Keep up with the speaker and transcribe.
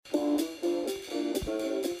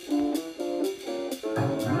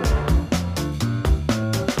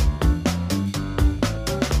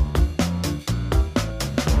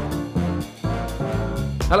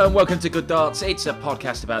Hello and welcome to Good Darts. It's a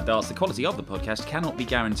podcast about darts. The quality of the podcast cannot be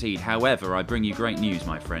guaranteed. However, I bring you great news,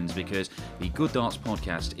 my friends, because the Good Darts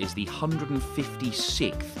podcast is the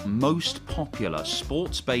 156th most popular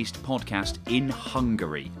sports-based podcast in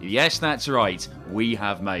Hungary. Yes, that's right. We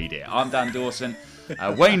have made it. I'm Dan Dawson.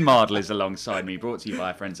 Wayne Mardle is alongside me, brought to you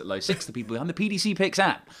by our friends at Low 6, the people behind the PDC Picks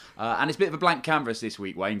app. And it's a bit of a blank canvas this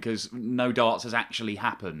week, Wayne, because no darts has actually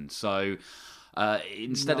happened. So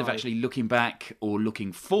instead of actually looking back or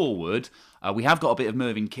looking forward, we have got a bit of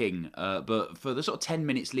Mervyn King. But for the sort of 10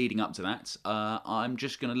 minutes leading up to that, I'm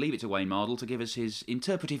just going to leave it to Wayne Mardle to give us his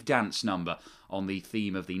interpretive dance number on the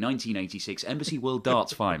theme of the 1986 Embassy World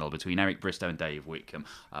Darts Final between Eric Bristow and Dave Whitcomb.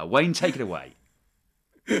 Wayne, take it away.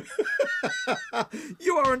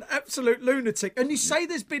 You are an absolute lunatic. And you say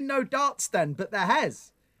there's been no darts then, but there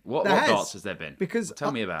has. What darts has there been? Because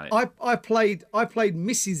tell me about it. I played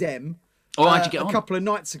Mrs. M how'd you get on? a couple of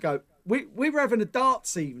nights ago. We were having a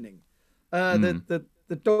darts evening. The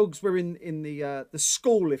dogs were in the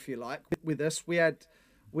school, if you like, with us. We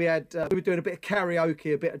were doing a bit of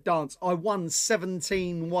karaoke, a bit of dance. I won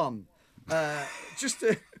 17-1.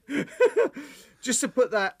 Just to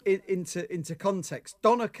put that into context,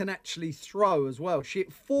 Donna can actually throw as well. She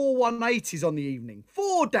hit 4 180s on the evening.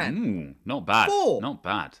 4, Dan. Not bad. 4. Not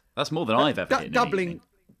bad. That's more than I've ever hit in an evening.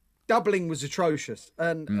 Doubling was atroocious,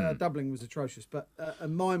 and but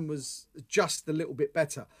and mine was just a little bit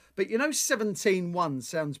better. But 17-1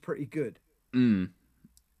 sounds pretty good.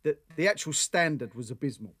 The actual standard was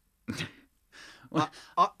abysmal. I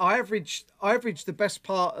averaged the best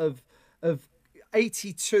part of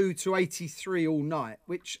 82 to 83 all night,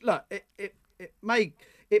 which look, it may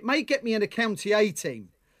get me in a county A team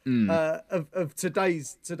of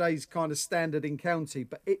today's kind of standard in county,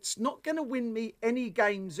 but it's not going to win me any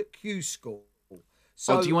games at Q School.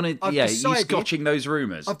 So do you want to? You scotching those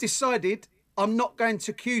rumours? I've decided I'm not going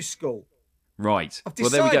to Q School. Right. Well,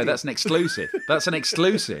 there we go. That's an exclusive.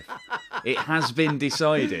 It has been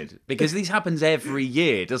decided. Because this happens every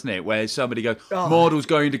year, doesn't it? Where somebody goes, Mardle's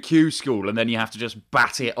going to Q School, and then you have to just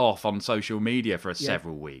bat it off on social media for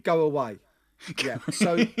several weeks. Go away. Yeah.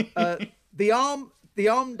 So the arm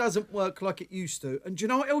doesn't work like it used to. And do you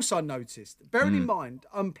know what else I noticed? Bearing in mind,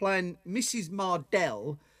 I'm playing Mrs.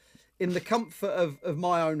 Mardell in the comfort of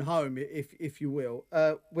my own home, if you will.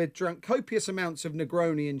 We've drunk copious amounts of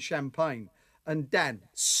Negroni and champagne. And Dan,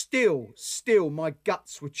 still, my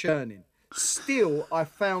guts were churning. Still, I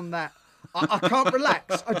found that I can't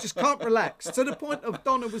relax. I just can't relax. To the point of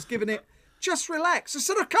Donna was giving it, just relax. I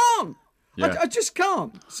said, I can't. Yeah. I just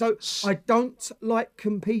can't. So I don't like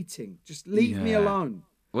competing. Just leave me alone.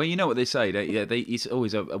 Well, you know what they say. It's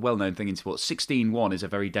always a well-known thing in sports. 16-1 is a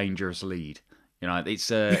very dangerous lead.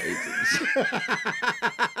 It's a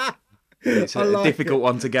difficult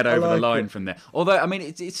one to get over the line from there. Although, I mean,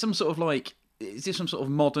 it's some sort of like... Is this some sort of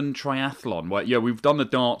modern triathlon where, we've done the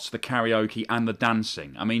darts, the karaoke, and the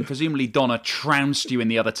dancing? I mean, presumably Donna trounced you in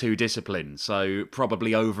the other two disciplines, so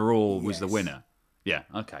probably overall was the winner. Yeah,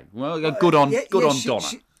 okay. Well, good on Donna.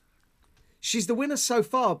 She's the winner so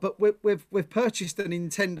far, but we've purchased a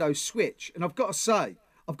Nintendo Switch, and I've got to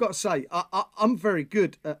say, I'm very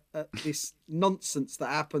good at this nonsense that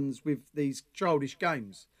happens with these childish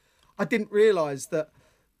games. I didn't realise that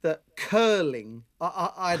curling,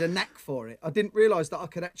 I had a knack for it. I didn't realise that I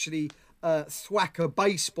could actually thwack a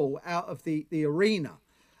baseball out of the arena.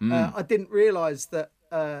 I didn't realise that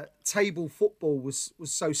table football was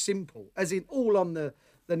so simple, as in all on the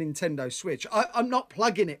Nintendo Switch. I'm not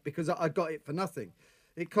plugging it because I got it for nothing.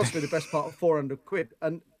 It cost me the best part of 400 quid.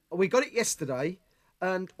 And we got it yesterday,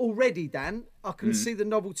 and already, Dan, I can see the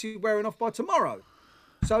novelty wearing off by tomorrow.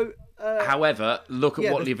 So... However, look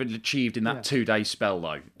at what they've achieved in that 2-day spell,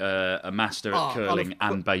 though. A master at curling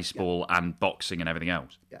and baseball and boxing and everything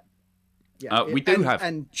else. We do have...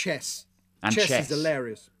 And chess. And chess is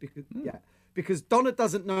hilarious. Because Donna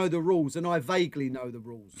doesn't know the rules and I vaguely know the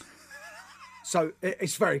rules. So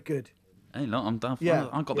it's very good. Hey, look,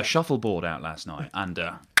 I got the shuffleboard out last night and...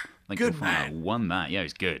 I think I won that. Yeah,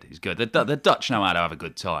 it's good. It's good. The Dutch know how to have a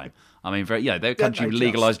good time. I mean, their country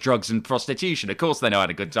legalised drugs and prostitution. Of course they know how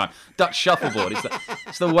to have a good time. Dutch shuffleboard,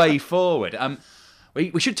 it's the way forward.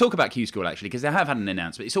 We should talk about Q School, actually, because they have had an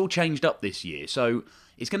announcement. It's all changed up this year. So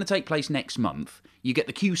it's going to take place next month. You get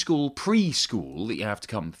the Q School preschool that you have to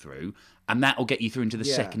come through, and that will get you through into the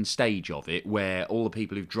second stage of it, where all the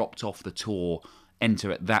people who've dropped off the tour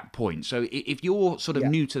enter at that point. So if you're sort of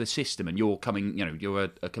new to the system and you're coming, you're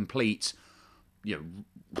a complete,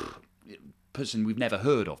 person we've never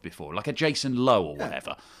heard of before, like a Jason Lowe or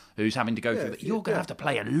whatever, who's having to go through that, you're going to have to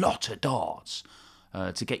play a lot of darts.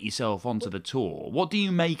 to get yourself onto the tour. What do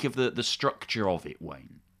you make of the structure of it,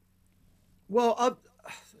 Wayne? Well,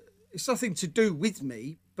 it's nothing to do with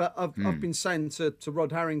me, but I've been saying to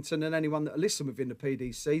Rod Harrington and anyone that listen within the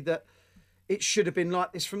PDC that it should have been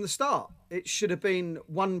like this from the start. It should have been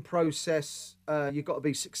one process. You've got to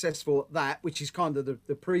be successful at that, which is kind of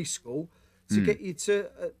the preschool, to get you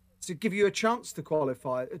to give you a chance to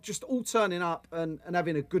qualify. Just all turning up and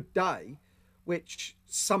having a good day, which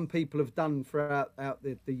some people have done throughout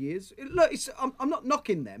the years. Look, I'm not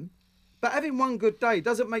knocking them, but having one good day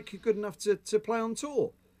doesn't make you good enough to play on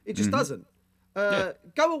tour. It just doesn't. Go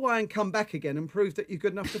away and come back again and prove that you're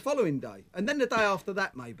good enough the following day. And then the day after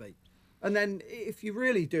that, maybe. And then if you're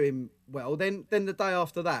really doing well, then the day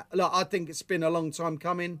after that. Look, I think it's been a long time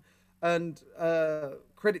coming, and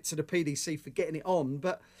credit to the PDC for getting it on.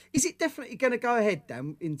 But is it definitely going to go ahead,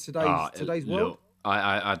 Dan, in today's world? Look,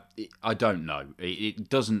 I don't know. It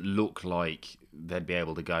doesn't look like they'd be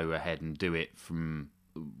able to go ahead and do it from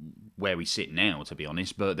where we sit now, to be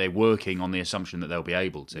honest. But they're working on the assumption that they'll be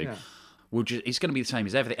able to. Yeah. It's going to be the same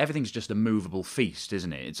as everything. Everything's just a movable feast,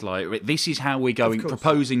 isn't it? It's like, this is how we're going,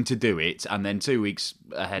 proposing to do it, and then 2 weeks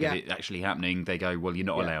ahead of it actually happening, they go, well, you're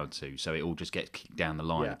not allowed to. So it all just gets kicked down the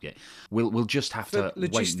line. Yeah. We'll just have to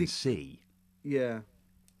wait and see. Yeah.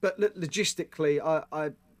 But logistically,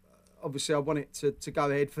 I obviously I want it to go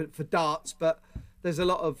ahead for darts, but there's a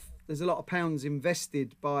lot of pounds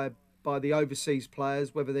invested by the overseas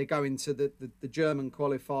players, whether they're going to the German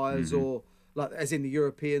qualifiers or like as in the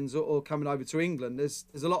Europeans or coming over to England. There's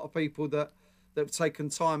a lot of people that have taken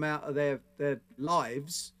time out of their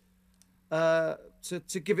lives to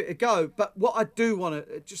give it a go. But what I do want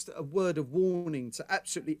to, just a word of warning to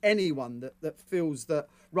absolutely anyone that feels that,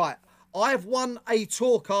 right, I've won a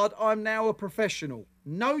tour card, I'm now a professional.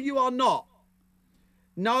 No, you are not.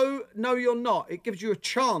 No, you're not. It gives you a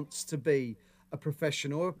chance to be a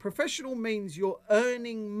professional. A professional means you're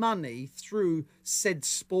earning money through said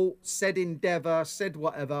sport, said endeavour, said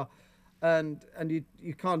whatever, and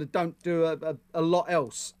you kind of don't do a lot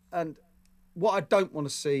else. And what I don't want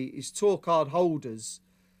to see is tour card holders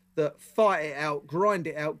that fight it out, grind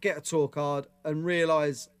it out, get a tour card and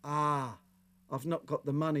realise, I've not got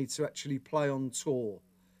the money to actually play on tour.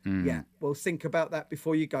 Yeah, well, think about that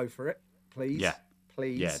before you go for it, please. Yeah,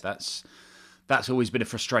 please. Yeah, that's always been a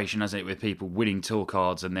frustration, hasn't it, with people winning tour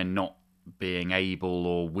cards and then not being able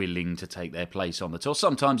or willing to take their place on the tour.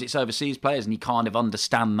 Sometimes it's overseas players and you kind of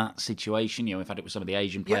understand that situation. You know, we've had it with some of the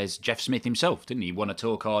Asian players. Jeff Smith himself, didn't he? He won a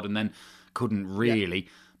tour card and then couldn't really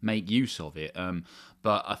make use of it.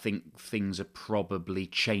 But I think things are probably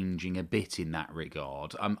changing a bit in that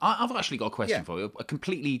regard. I've actually got a question for you, a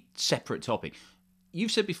completely separate topic.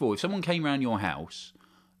 You've said before, if someone came around your house,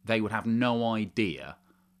 they would have no idea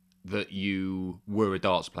that you were a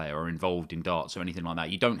darts player or involved in darts or anything like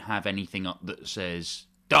that. You don't have anything up that says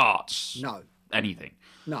darts. No. Anything.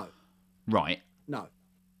 No. Right. No.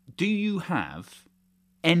 Do you have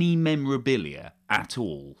any memorabilia at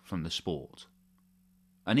all from the sport?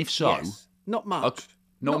 And if so... Yes. Not much.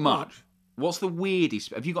 Not much. What's the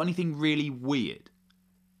weirdest... Have you got anything really weird?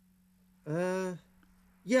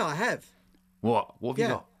 Yeah, I have. What have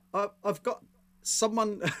you got? I've got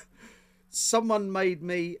someone... Someone made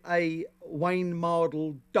me a Wayne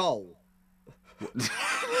Mardle doll. No,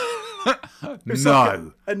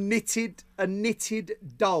 like a knitted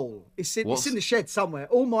doll. It's in the shed somewhere.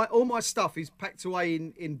 All my stuff is packed away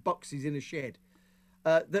in boxes in a shed.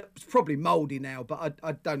 That's probably mouldy now, but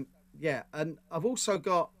I don't. Yeah, and I've also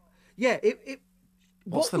got. Yeah,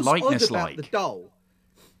 What's the likeness about like? The doll.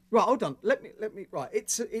 Right, hold on. Let me. Right, it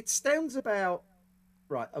stands about.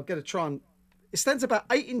 Right, I'm going to try and. It stands about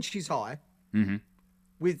 8 inches high,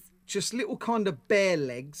 with just little kind of bare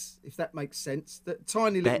legs, if that makes sense. That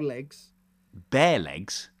tiny little legs. Bare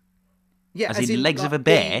legs? Yeah, as in legs like of a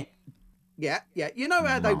bear? Yeah. You know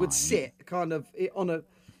how they would sit kind of on a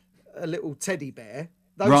little teddy bear?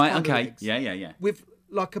 Those right, kind okay. Of legs, yeah. With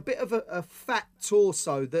like a bit of a fat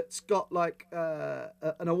torso that's got like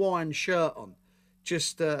an Hawaiian shirt on.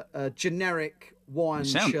 Just a generic Hawaiian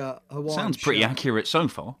shirt. Sounds pretty accurate so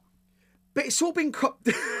far. But it's all been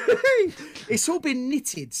it's all been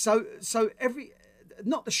knitted. So every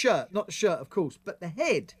not the shirt, of course, but the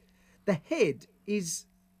head is,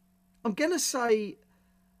 I'm gonna say,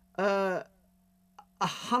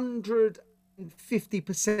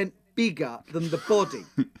 150% bigger than the body.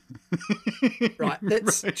 Right,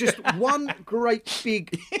 that's right. Just one great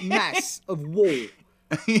big mass of wool.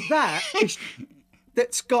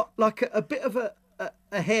 That's got like a bit of a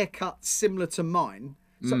haircut similar to mine.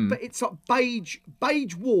 So, but it's like beige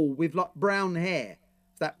wool with like brown hair,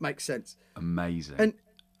 if that makes sense. Amazing. And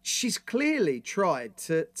she's clearly tried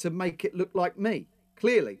to make it look like me.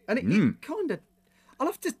 Clearly, and it kind of. I'll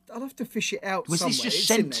have to fish it out. Was somewhere. this just It's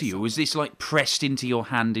sent to you? Or was this like pressed into your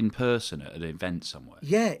hand in person at an event somewhere?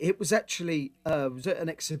 Yeah, it was actually was at an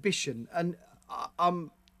exhibition, and I'm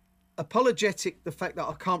apologetic the fact that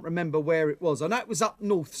I can't remember where it was. I know it was up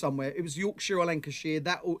north somewhere. It was Yorkshire or Lancashire.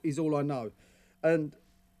 That is all I know, and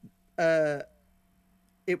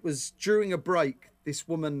it was during a break. This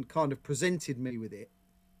woman kind of presented me with it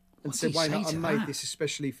and said, "Wayne, I made this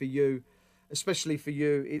especially for you." Especially for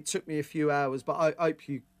you. It took me a few hours, but I hope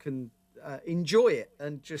you can enjoy it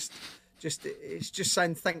and just it's just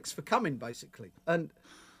saying thanks for coming, basically. And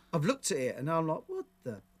I've looked at it and I'm like, what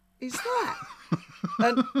the is that?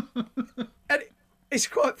 and it's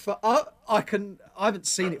quite fun. I haven't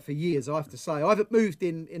seen it for years. I have to say, I haven't moved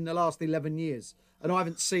in the last 11 years, and I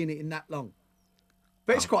haven't seen it in that long.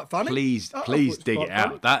 But it's quite funny. Please dig it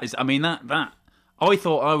out. That is, I mean that. I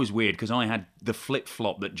thought I was weird because I had the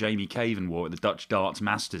flip-flop that Jamie Caven wore at the Dutch Darts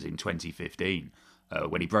Masters in 2015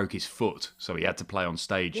 when he broke his foot, so he had to play on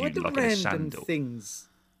stage like in a sandal.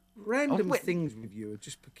 Random things with you are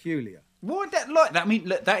just peculiar. Why that like that? I mean,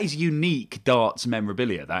 look, that is unique darts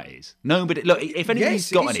memorabilia. That is no, but look, if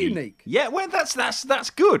anybody's got any, unique. Yeah, well, that's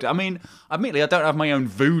good. I mean, admittedly, I don't have my own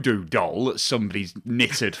voodoo doll that somebody's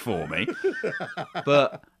knitted for me.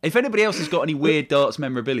 But if anybody else has got any weird darts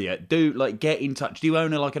memorabilia, do get in touch. Do you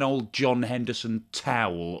own an old John Henderson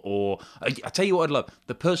towel, or I tell you what, I'd love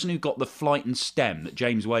the person who got the flight and stem that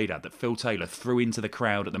James Wade had that Phil Taylor threw into the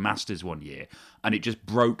crowd at the Masters one year, and it just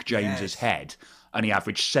broke James's head. And he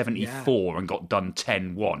averaged 74 and got done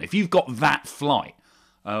 10-1. If you've got that flight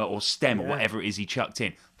or stem or whatever it is he chucked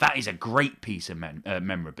in, that is a great piece of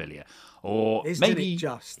memorabilia. Or Isn't maybe it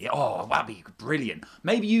just? Oh, that'd be brilliant.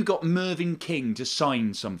 Maybe you got Mervyn King to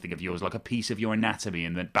sign something of yours, like a piece of your anatomy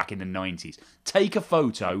back in the 90s. Take a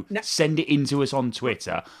photo, send it in to us on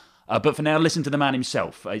Twitter. But for now, listen to the man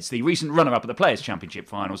himself. It's the recent runner-up at the Players' Championship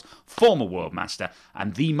Finals, former World Master,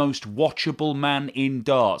 and the most watchable man in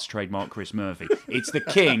darts, trademark Chris Murphy. It's the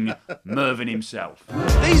king, Mervyn himself.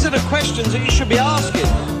 These are the questions that you should be asking.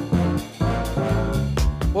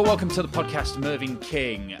 Well, welcome to the podcast, Mervyn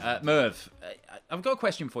King. Merv, I've got a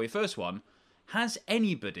question for you. First one, has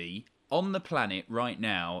anybody on the planet right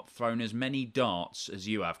now thrown as many darts as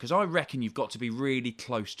you have? Because I reckon you've got to be really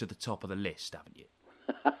close to the top of the list, haven't you?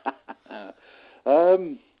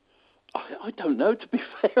 I don't know. To be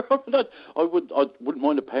fair, I wouldn't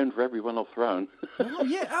mind a pound for every one I've thrown. Oh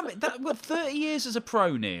yeah, I mean, 30 years as a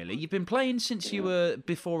pro nearly. You've been playing since you were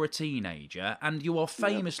before a teenager, and you are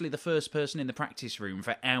famously the first person in the practice room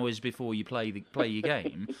for hours before you play your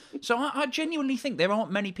game. So I genuinely think there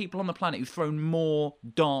aren't many people on the planet who've thrown more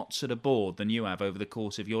darts at a board than you have over the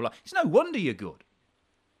course of your life. It's no wonder you're good.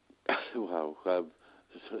 Well,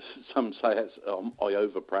 some say I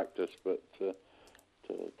over-practice, but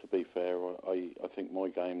to be fair, I think my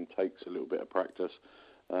game takes a little bit of practice.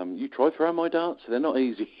 You try throwing my darts; they're not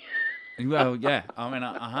easy. Well, yeah, I mean,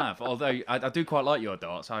 I have. Although I do quite like your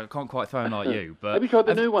darts. I can't quite throw them like you. But have you tried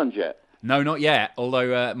the new ones yet? No, not yet.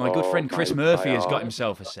 Although my good friend Chris Murphy has got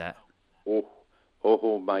himself a set.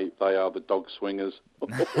 Oh, mate, they are the dog swingers.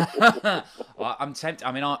 I'm tempted.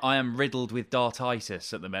 I mean, I am riddled with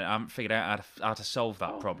dartitis at the minute. I haven't figured out how to solve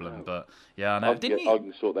that problem. No. But yeah, I know. Didn't you? I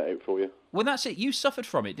can sort that out for you. Well, that's it. You suffered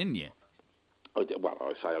from it, didn't you? I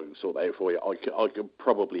say I can sort that out for you. I could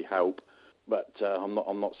probably help, but I'm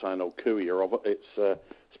not saying I'll coo you of it.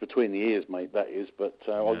 It's between the ears, mate. That is. But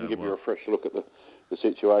I can give you a fresh look at the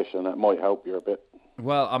situation. That might help you a bit.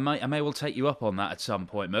 Well, I may well take you up on that at some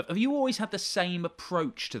point, Merv. Have you always had the same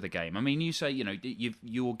approach to the game? I mean, you say,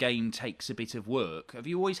 your game takes a bit of work. Have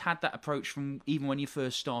you always had that approach from even when you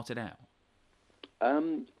first started out?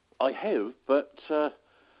 I have, but to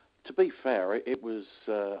be fair, it was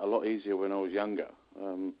a lot easier when I was younger.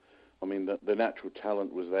 I mean, the natural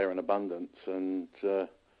talent was there in abundance, and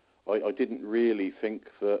I didn't really think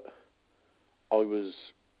that I was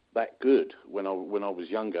that good when I was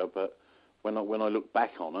younger, but when I look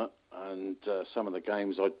back on it, and some of the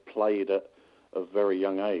games I'd played at a very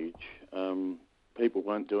young age, people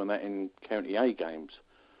weren't doing that in County A games.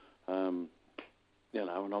 And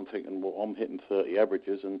I'm thinking, well, I'm hitting 30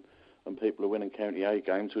 averages, and people are winning County A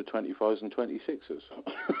games with 25s and 26s.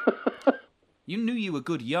 You knew you were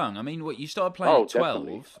good young. I mean, you started playing at 12,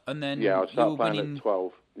 definitely. And then I started playing winning, at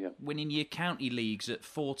 12. Yeah, winning your county leagues at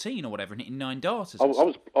 14 or whatever, and hitting 9 darters. I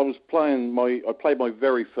was playing I played my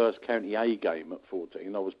very first County A game at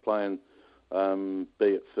 14. I was playing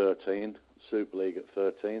B at 13, Super League at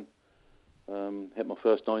 13. Hit my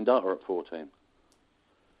first 9 darter at 14.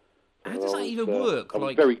 How does that even work? I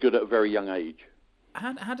was very good at a very young age.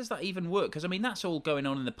 How does that even work? Because I mean, that's all going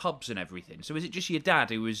on in the pubs and everything. So is it just your dad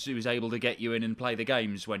who was able to get you in and play the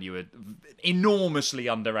games when you were enormously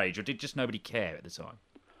underage, or did just nobody care at the time?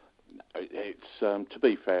 It's to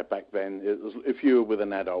be fair, back then, it was, if you were with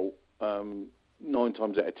an adult, 9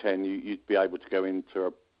 times out of 10, you'd be able to go into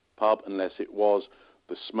a pub unless it was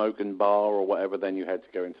the smoking bar or whatever. Then you had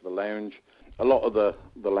to go into the lounge. A lot of the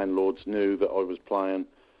landlords knew that I was playing.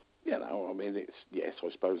 You know, I mean, yes,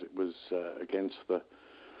 I suppose it was against the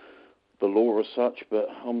law as such, but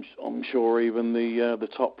I'm sure even the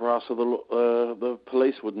top brass of the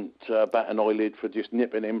police wouldn't bat an eyelid for just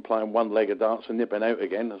nipping in, playing one leg of dance and nipping out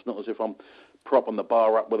again. It's not as if I'm propping the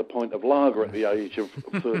bar up with a pint of lager at the age of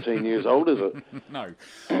 13 years old, is it? No.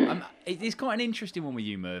 It's quite an interesting one with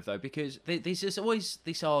you, Merv, though, because there's always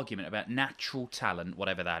this argument about natural talent,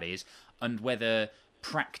 whatever that is, and whether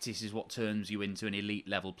practice is what turns you into an elite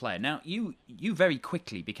level player. Now, you very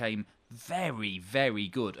quickly became very, very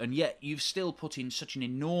good, and yet you've still put in such an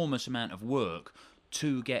enormous amount of work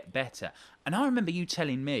to get better. And I remember you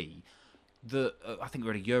telling me that, I think we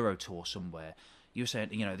were at a Euro tour somewhere, you were saying,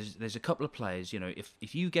 you know, there's a couple of players, you know,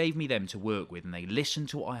 if you gave me them to work with and they listened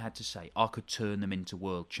to what I had to say, I could turn them into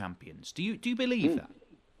world champions. Do you believe that?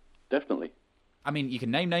 Definitely. I mean, you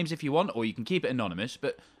can name names if you want, or you can keep it anonymous,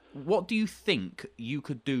 but what do you think you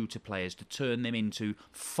could do to players to turn them into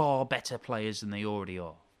far better players than they already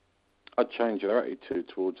are? I'd change their attitude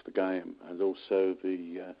towards the game, and also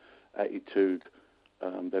the attitude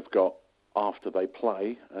they've got after they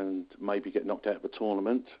play and maybe get knocked out of a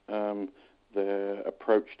tournament, their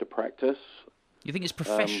approach to practice. You think it's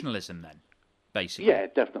professionalism then, basically? Yeah,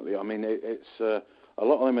 definitely. I mean, it's a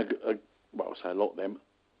lot of them well, I say a lot of them,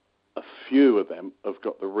 a few of them have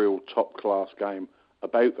got the real top-class game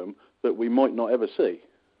about them that we might not ever see.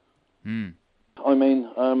 I mean,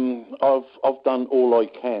 I've done all I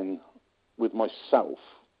can with myself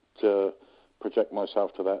to project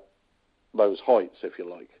myself to those heights, if you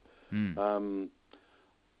like.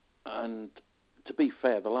 And to be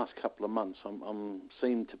fair, the last couple of months I'm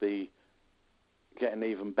seem to be getting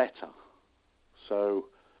even better. So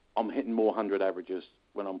I'm hitting more 100 averages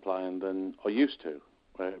when I'm playing than I used to.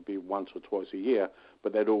 It'd be once or twice a year,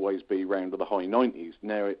 but they'd always be round to the high 90s.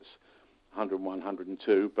 Now it's 101,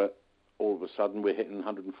 102, but all of a sudden we're hitting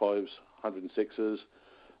 105s, 106s.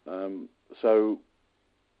 So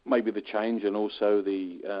maybe the change and also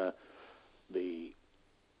the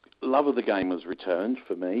love of the game has returned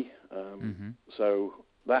for me. So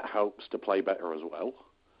that helps to play better as well.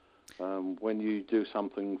 When you do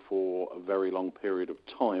something for a very long period of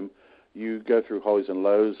time, you go through highs and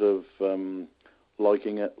lows of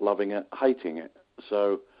liking it, loving it, hating it.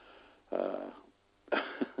 So,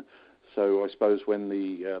 so I suppose when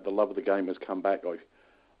the love of the game has come back,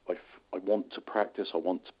 I want to practice, I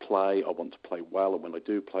want to play well, and when I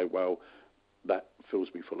do play well, that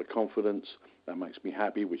fills me full of confidence. That makes me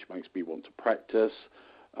happy, which makes me want to practice.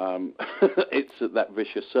 It's that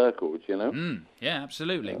vicious circle, you know. Yeah,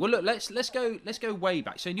 absolutely. Well, look, let's go way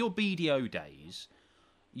back. So in your BDO days,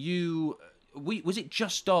 was it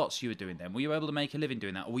just darts you were doing then? Were you able to make a living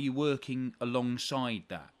doing that, or were you working alongside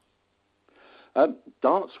that?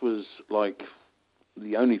 Darts was like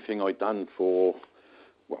the only thing I'd done for,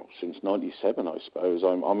 well, since '97, I suppose.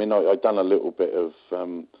 I mean, I'd done a little bit of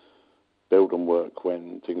building work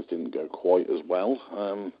when things didn't go quite as well,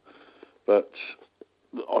 but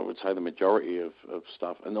I would say the majority of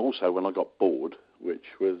stuff. And also when I got bored, which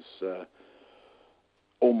was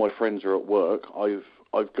all my friends are at work,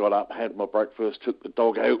 I've got up, had my breakfast, took the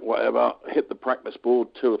dog out, whatever, hit the practice board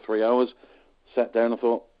 2 or 3 hours, sat down and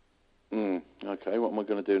thought, okay, what am I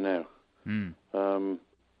going to do now?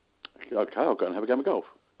 Okay, I'll go and have a game of golf.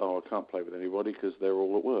 Oh, I can't play with anybody because they're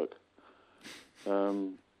all at work.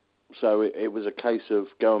 So it was a case of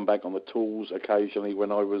going back on the tools occasionally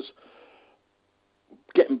when I was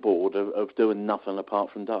getting bored of doing nothing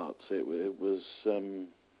apart from darts. It was...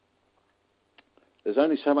 there's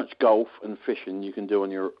only so much golf and fishing you can do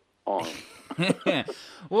on your own.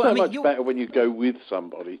 Well, so much better when you go with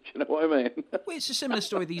somebody. Do you know what I mean? Well, it's a similar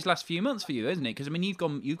story these last few months for you, isn't it? Because I mean, you've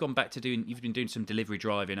gone back to you've been doing some delivery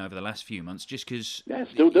driving over the last few months, just because. Yeah,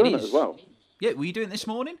 still doing it as well. Yeah, were you doing it this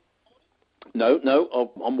morning? No,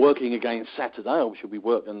 I'm working again Saturday. I should be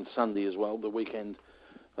working Sunday as well, the weekend,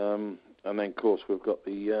 and then of course we've got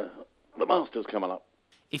the Masters coming up.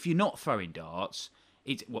 If you're not throwing darts,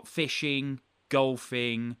 it's fishing,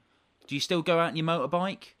 golfing. Do you still go out on your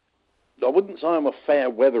motorbike? I wouldn't say I'm a fair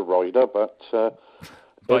weather rider, but... but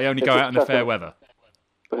you only go out in the fair weather?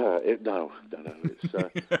 No. It's,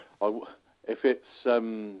 if it's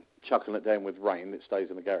chucking it down with rain, it stays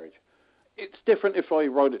in the garage. It's different if I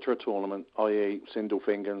ride it to a tournament, i.e.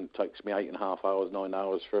 Sindelfingen takes me 8.5 hours, 9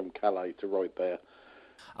 hours from Calais to ride there.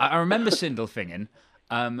 I remember Sindelfingen,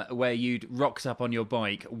 where you'd rocked up on your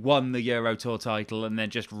bike, won the Euro Tour title, and then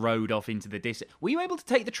just rode off into the distance. Were you able to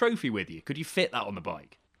take the trophy with you? Could you fit that on the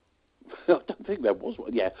bike? I don't think there was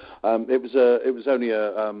one. Yeah, it was only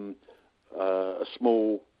a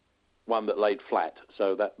small one that laid flat,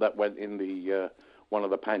 so that went in the one of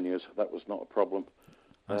the panniers. That was not a problem.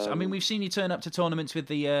 I mean, we've seen you turn up to tournaments with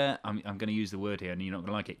the, I'm going to use the word here and you're not going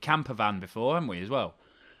to like it, camper van before, haven't we, as well?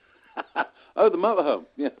 Oh, the motorhome,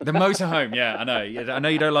 yeah. The motorhome, yeah, I know. I know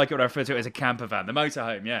you don't like it when I refer to it as a camper van. The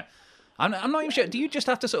motorhome, yeah. I'm not even sure. Do you just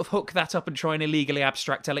have to sort of hook that up and try and illegally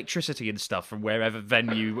abstract electricity and stuff from wherever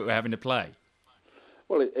venue we're having to play?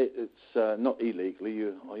 Well, it's not illegally.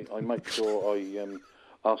 I make sure I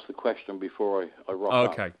ask the question before I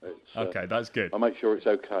rock up. Okay, that's good. I make sure it's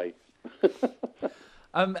okay.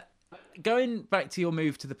 Going back to your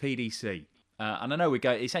move to the PDC, and I know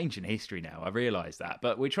it's ancient history now, I realise that,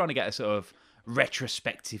 but we're trying to get a sort of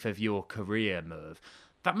retrospective of your career, Merv.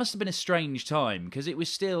 That must have been a strange time, because there was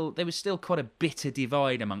still quite a bitter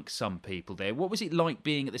divide amongst some people there. What was it like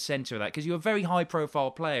being at the centre of that? Because you're a very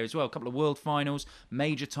high-profile player as well, a couple of world finals,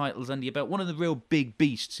 major titles under your belt, one of the real big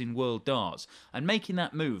beasts in world darts, and making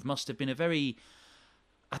that move must have been a very,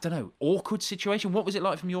 I don't know, awkward situation. What was it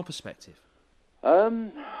like from your perspective?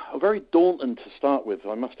 Very daunting to start with,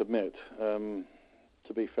 I must admit. To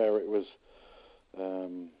be fair, it was.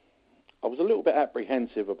 I was a little bit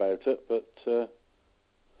apprehensive about it, but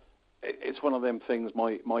it's one of them things.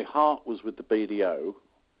 My heart was with the BDO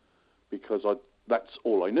because that's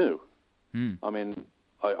all I knew. I mean,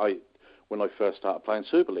 I when I first started playing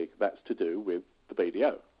Super League, that's to do with the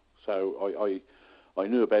BDO. So I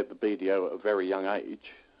knew about the BDO at a very young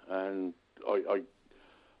age, and I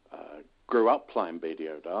grew up playing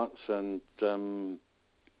BDO darts and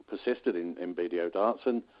persisted in BDO darts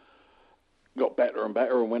and got better and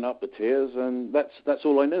better and went up the tiers, and that's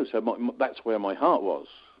all I knew. So that's where my heart was.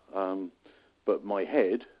 But my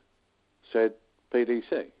head said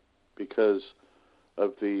PDC because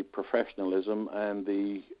of the professionalism and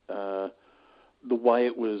the way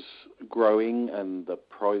it was growing, and the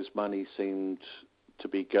prize money seemed to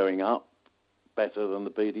be going up better than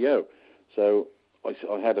the BDO. So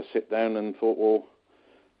I had to sit down and thought, well,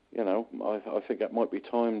 you know, I think it might be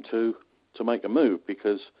time to make a move,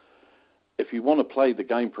 because if you want to play the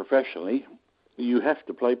game professionally, you have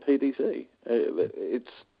to play PDC.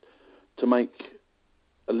 It's to make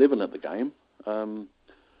a living at the game,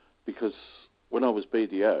 because when I was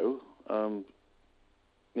BDO, you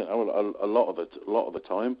know, a lot of the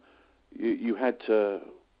time, you had to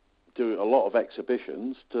do a lot of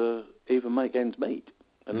exhibitions to even make ends meet,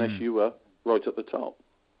 unless you were right at the top.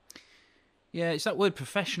 Yeah, it's that word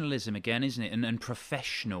professionalism again, isn't it? And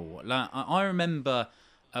professional. Like, I remember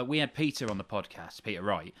we had Peter on the podcast, Peter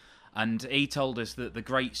Wright, and he told us that the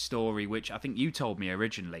great story, which I think you told me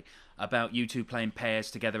originally, about you two playing pairs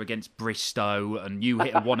together against Bristow, and you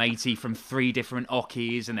hit a 180 from 3 different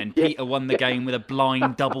ockies, and then Peter won the game with a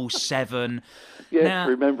blind double 7. Yes, now,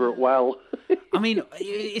 remember it well. I mean,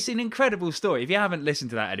 it's an incredible story. If you haven't listened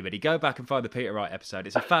to that, anybody, go back and find the Peter Wright episode.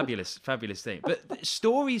 It's a fabulous, fabulous thing. But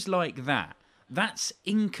stories like that, that's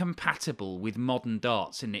incompatible with modern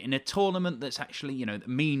darts, isn't it? In a tournament that's actually, you know, that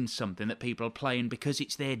means something, that people are playing because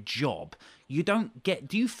it's their job. You don't get...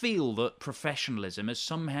 Do you feel that professionalism has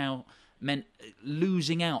somehow meant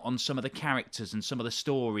losing out on some of the characters and some of the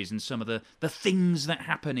stories and some of the things that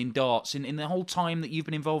happen in darts in the whole time that you've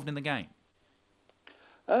been involved in the game?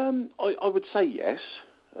 I would say yes,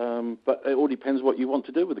 but it all depends what you want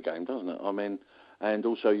to do with the game, doesn't it? I mean, and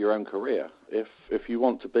also your own career. If you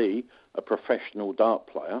want to be a professional dart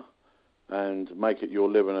player and make it your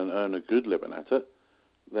living and earn a good living at it,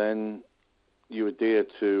 then you adhere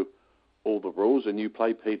to all the rules and you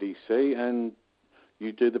play PDC and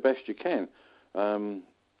you do the best you can.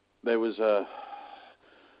 There was a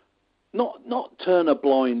not turn a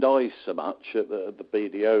blind eye so much at the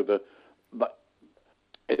BDO, but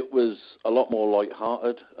it was a lot more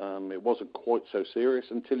light-hearted. It wasn't quite so serious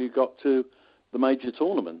until you got to the major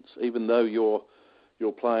tournaments, even though you're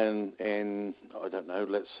playing in, I don't know,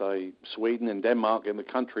 let's say Sweden and Denmark in the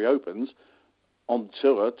country opens on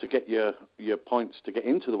tour to get your points to get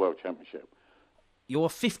into the World Championship. You're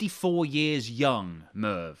 54 years young,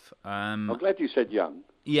 Merv. I'm glad you said young.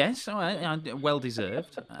 Yes, well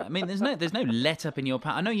deserved. I mean, there's no let up in your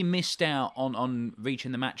part. I know you missed out on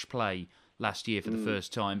reaching the match play last year for the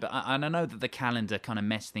first time, but I know that the calendar kind of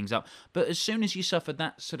messed things up. But as soon as you suffered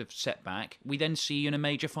that sort of setback, we then see you in a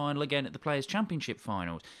major final again at the Players' Championship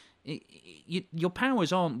finals. your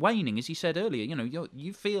powers aren't waning, as you said earlier. You know,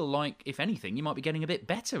 you feel like, if anything, you might be getting a bit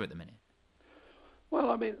better at the minute.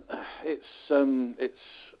 Well, I mean, it's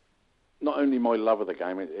not only my love of the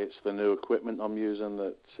game, it's the new equipment I'm using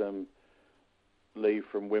that Lee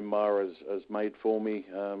from Winmar has made for me.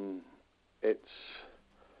 It's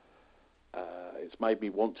made me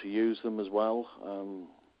want to use them as well.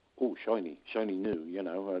 Shiny new, you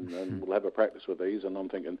know, and we'll have a practice with these, and I'm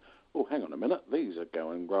thinking, oh, hang on a minute, these are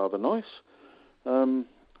going rather nice.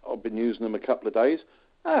 I've been using them a couple of days.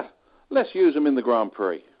 Let's use them in the Grand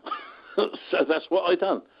Prix. So that's what I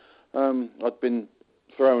done. I've been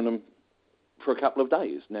throwing them for a couple of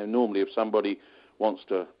days. Now, normally if somebody wants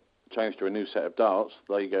to change to a new set of darts,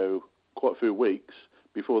 they go quite a few weeks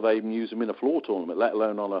before they even use them in a floor tournament, let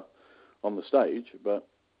alone on the stage. But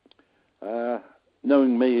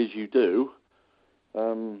knowing me as you do,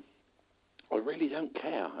 I really don't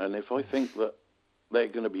care. And if I think that they're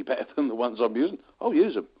going to be better than the ones I'm using, I'll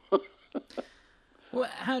use them. Well,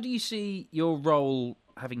 how do you see your role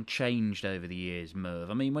having changed over the years, Merv?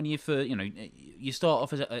 I mean, when you first, you start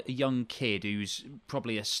off as a young kid who's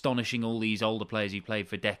probably astonishing all these older players who played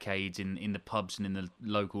for decades in the pubs and in the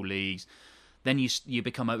local leagues. Then you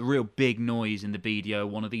become a real big noise in the BDO,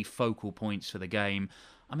 one of the focal points for the game.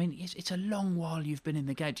 I mean, it's a long while you've been in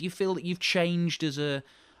the game. Do you feel that you've changed as a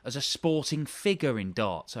sporting figure in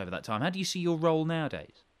darts over that time? How do you see your role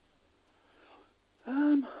nowadays?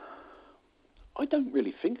 I don't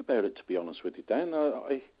really think about it, to be honest with you, Dan.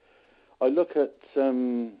 I look at...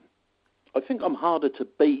 I think I'm harder to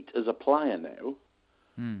beat as a player now.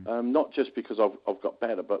 Not just because I've got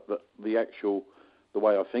better, but the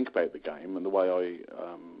way I think about the game and the way I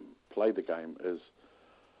play the game is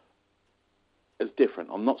different.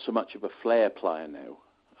 I'm not so much of a flair player now,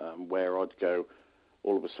 where I'd go,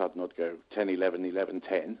 all of a sudden I'd go 10, 11, 11,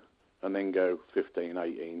 10, and then go 15,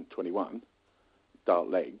 18, 21, dart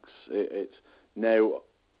legs. It's now,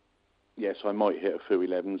 yes, I might hit a few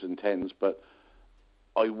 11s and 10s, but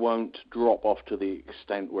I won't drop off to the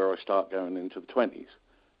extent where I start going into the 20s.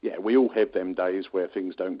 Yeah, we all have them days where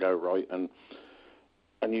things don't go right, and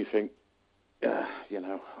you think,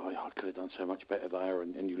 I could have done so much better there,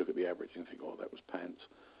 and you look at the average and think, oh, that was pants.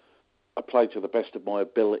 I play to the best of my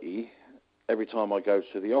ability every time I go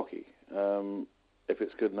to the hockey. If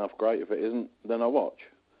it's good enough, great. If it isn't, then I watch.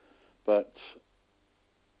 But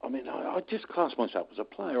I mean, I just class myself as a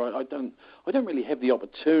player. I don't really have the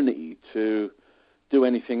opportunity to do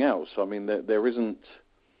anything else. I mean, there isn't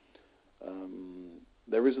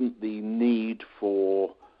the need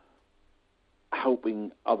for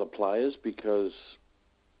helping other players, because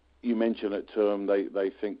you mention it to them, they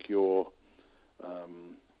think you're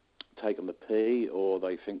taking the pee, or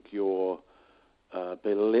they think you're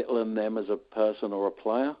belittling them as a person or a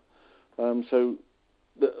player. So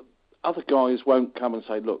the other guys won't come and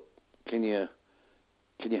say, look, can you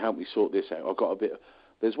help me sort this out? I've got a bit.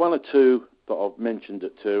 There's one or two that I've mentioned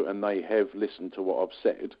it to, and they have listened to what I've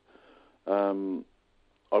said.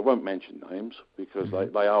 I won't mention names because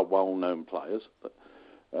they are well-known players. But,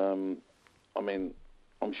 I mean,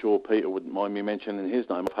 I'm sure Peter wouldn't mind me mentioning his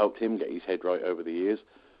name. I've helped him get his head right over the years,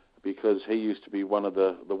 because he used to be one of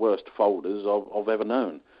the worst folders I've ever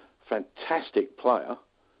known. Fantastic player,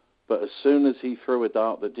 but as soon as he threw a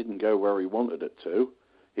dart that didn't go where he wanted it to,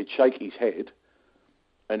 he'd shake his head,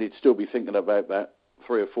 and he'd still be thinking about that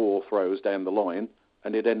 3 or 4 throws down the line,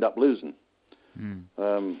 and he'd end up losing.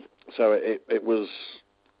 So it was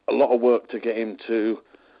a lot of work to get him to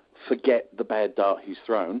forget the bad dart he's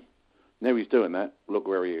thrown. Now he's doing that. Look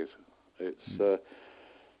where he is. It's there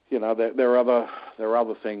are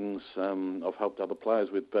other things I've helped other players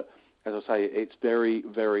with, but as I say, it's very,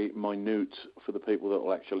 very minute for the people that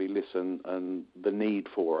will actually listen, and the need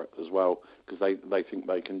for it as well, because they think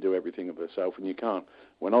they can do everything of themselves, and you can't.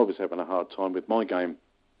 When I was having a hard time with my game,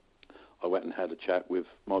 I went and had a chat with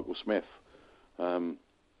Michael Smith, and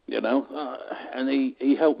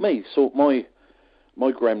he helped me sort my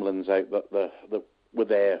gremlins out that were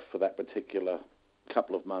there for that particular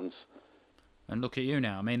couple of months. And look at you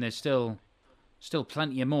now. I mean, there's still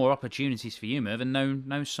plenty of more opportunities for you, Merv, and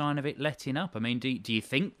no sign of it letting up. I mean, do you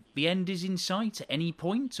think the end is in sight at any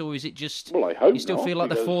point, or is it just I hope you still not, feel like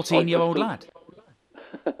the 14-year-old lad?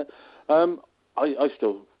 I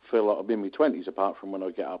still feel like I'm in my 20s, apart from when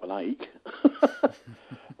I get up and ache.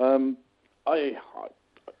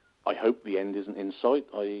 I hope the end isn't in sight.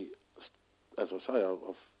 As I say,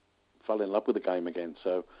 I've fell in love with the game again,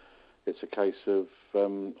 so it's a case of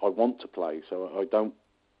I want to play, so I don't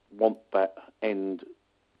want that end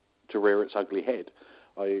to rear its ugly head.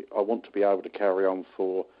 I want to be able to carry on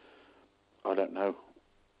for, I don't know,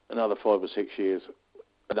 another 5 or 6 years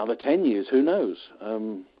another 10 years, who knows?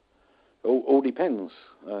 All depends.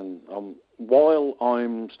 And while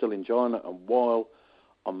I'm still enjoying it and while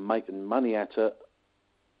I'm making money at it,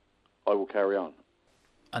 I will carry on.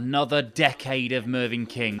 Another decade of Mervyn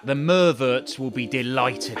King. The Merverts will be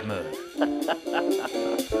delighted, Merv.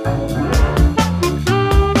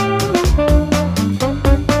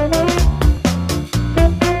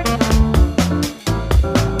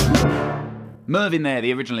 Mervyn there,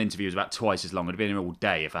 the original interview was about twice as long. I'd have been here all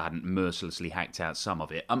day if I hadn't mercilessly hacked out some of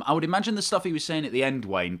it. I would imagine the stuff he was saying at the end,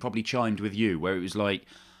 Wayne, probably chimed with you, where it was like,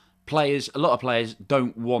 a lot of players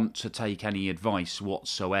don't want to take any advice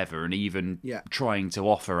whatsoever, and even trying to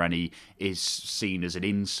offer any is seen as an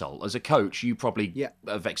insult. As a coach, you probably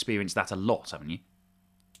have experienced that a lot, haven't you?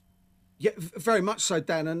 Yeah, very much so,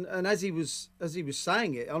 Dan. And as he was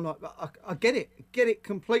saying it, I'm like, I get it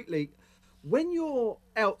completely. When you're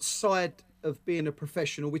outside of being a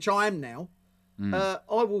professional, which I am now,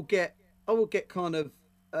 I will get kind of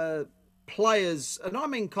players, and I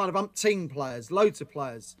mean kind of umpteen players, loads of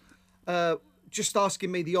players, just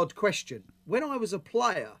asking me the odd question. When I was a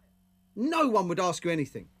player, no one would ask you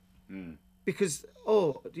anything because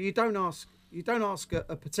you don't ask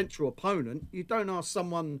a potential opponent, you don't ask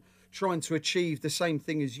someone trying to achieve the same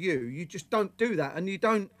thing as you. You just don't do that, and you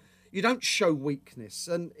don't show weakness,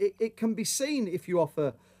 and it can be seen if you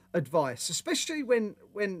offer advice, especially when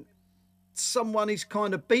someone is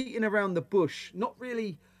kind of beating around the bush, not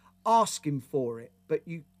really asking for it, but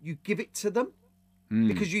you give it to them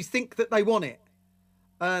because you think that they want it,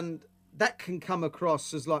 and that can come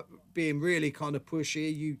across as like being really kind of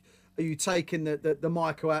pushy. Are you taking the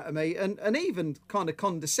mic out of me, and even kind of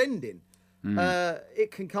condescending.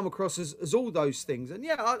 It can come across as all those things, and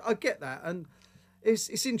I get that, and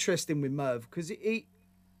it's interesting with Merv because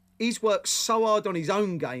he's worked so hard on his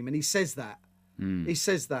own game, and he says that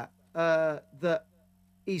that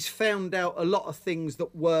he's found out a lot of things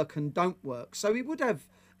that work and don't work. So he would have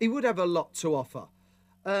a lot to offer,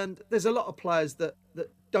 and there's a lot of players that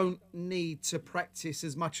don't need to practice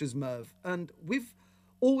as much as Merv, and with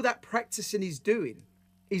all that practicing he's doing,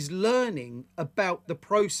 is learning about the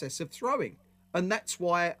process of throwing, and that's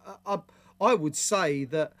why I would say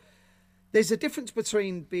that there's a difference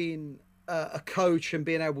between being a coach and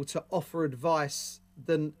being able to offer advice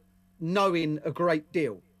than knowing a great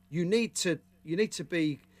deal. You need to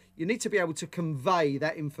be able to convey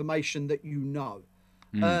that information that you know.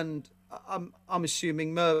 And I'm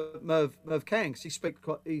assuming Merv can, 'cause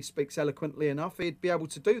he speaks eloquently enough. He'd be able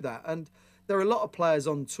to do that. And there are a lot of players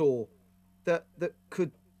on tour that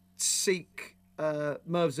could seek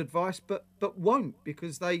Merv's advice, but won't,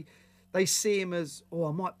 because they see him as,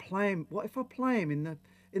 I might play him. What if I play him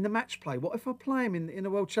in the match play? What if I play him in the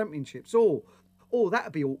World Championships?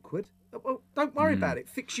 That'd be awkward. Well, don't worry about it.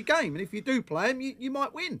 Fix your game, and if you do play him, you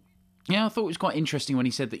might win. Yeah, I thought it was quite interesting when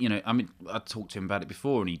he said that, I talked to him about it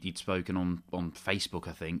before, and he'd spoken on Facebook,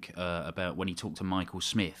 I think, about when he talked to Michael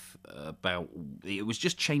Smith, about it was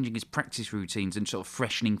just changing his practice routines and sort of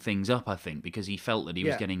freshening things up, I think, because he felt that he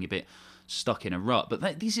was getting a bit stuck in a rut.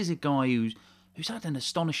 But this is a guy who's had an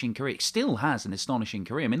astonishing career, still has an astonishing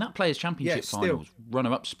career. I mean, that Players' Championship finals,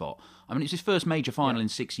 runner-up spot, I mean, it's his first major final in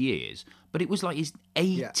 6 years, but it was like his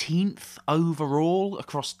 18th overall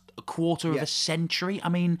across a quarter of a century. I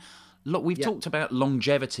mean, look, we've talked about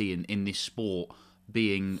longevity in this sport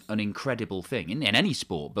being an incredible thing, in any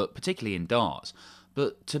sport, but particularly in darts.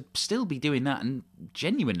 But to still be doing that and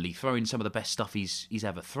genuinely throwing some of the best stuff he's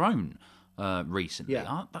ever thrown recently,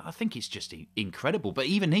 I think it's just incredible. But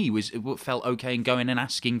even he felt okay in going and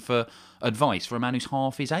asking for advice for a man who's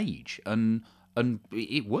half his age, and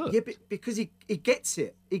it worked. Yeah, because he gets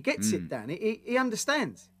it. He gets it, Dan. He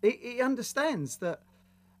understands. He understands that,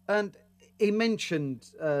 and he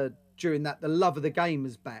mentioned during that the love of the game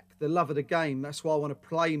is back. The love of the game. That's why I want to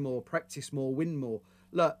play more, practice more, win more.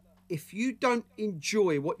 Look, if you don't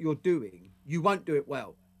enjoy what you're doing, you won't do it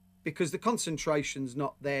well, because the concentration's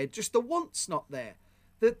not there, just the want's not there.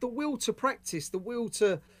 The will to practice, the will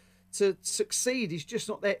to succeed is just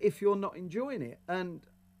not there if you're not enjoying it. And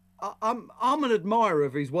I'm an admirer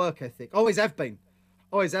of his work ethic. Always have been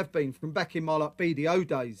from back in my BDO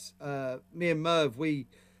days. Me and Merv, we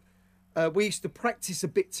used to practice a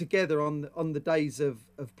bit together on the days of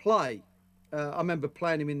play. I remember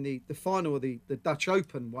playing him in the final of the Dutch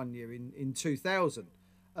Open one year in 2000.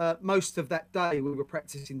 Most of that day we were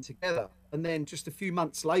practicing together, and then just a few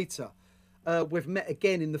months later we've met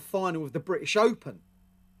again in the final of the British Open,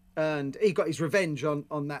 and he got his revenge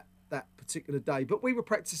on that particular day. But we were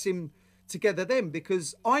practicing together then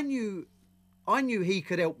because I knew he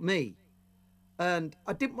could help me. And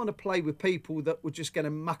I didn't want to play with people that were just going to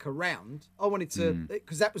muck around. I wanted to,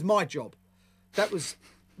 because that was my job. That was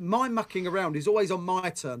my mucking around is always on my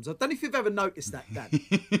terms. I don't know if you've ever noticed that, Dan.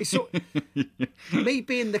 It's sort me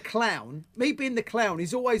being the clown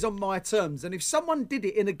is always on my terms. And if someone did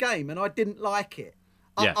it in a game and I didn't like it,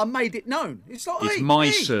 I made it known. It's like, it's hey, my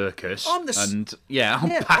me. circus, I'm the, and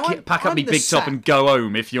I'll pack up I'm my the big top sap. and go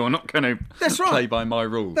home if you're not going to That's right. play by my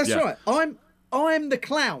rules. That's right. I'm the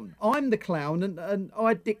clown. I'm the clown, and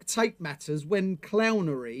I dictate matters when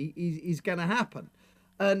clownery is going to happen.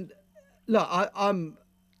 And look, I'm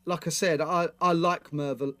like I said, I like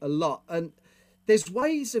Merv a lot, and there's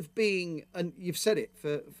ways of being, and you've said it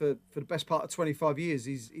for the best part of 25 years.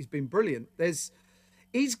 He's been brilliant.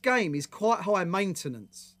 His game is quite high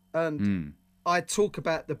maintenance, and I talk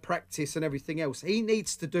about the practice and everything else. He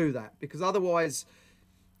needs to do that because otherwise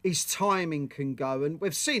his timing can go, and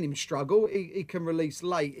we've seen him struggle. He can release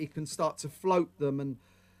late. He can start to float them, and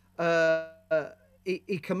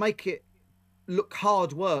he can make it look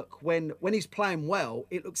hard work when he's playing well.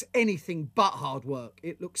 It looks anything but hard work.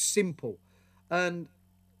 It looks simple, and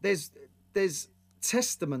there's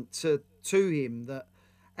testament to him that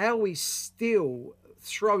how he's still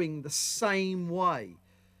throwing the same way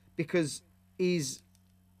because he's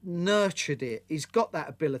nurtured it. He's got that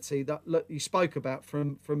ability that you spoke about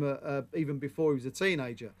from even before he was a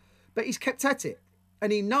teenager, but he's kept at it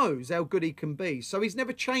and he knows how good he can be. So he's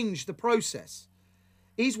never changed the process.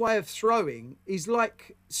 His way of throwing is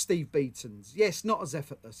like Steve Beaton's. Yes, not as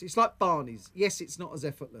effortless. It's like Barney's. Yes, it's not as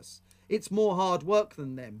effortless. It's more hard work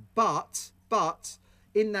than them. But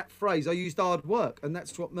in that phrase, I used hard work, and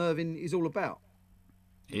that's what Mervyn is all about.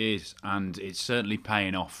 It is, and it's certainly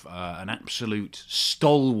paying off. An absolute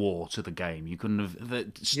stalwart of the game. You couldn't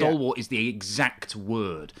have. Stalwart is the exact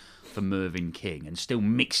word for Mervyn King, and still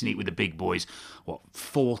mixing it with the big boys.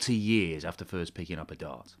 40 years after first picking up a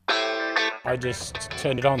dart. I just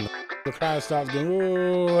turned it on. The crowd starts going,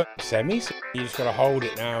 oh, semis. You just got to hold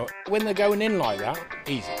it now. When they're going in like that,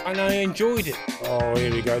 easy. And I enjoyed it. Oh,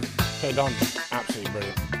 here we go. Turned on. Absolutely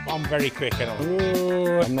brilliant. I'm very quick and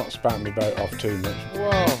I'm not spouting my boat off too much.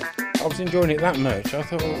 Whoa. I was enjoying it that much. I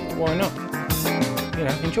thought, well, why not?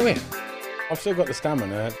 Enjoy it. I've still got the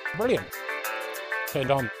stamina. Brilliant. Turned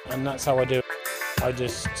on. And that's how I do it. I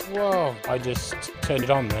just turned it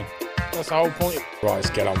on then. That's the whole point. Right, let's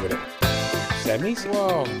get on with it. Semis?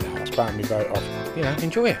 Whoa, no, spouting my boat off.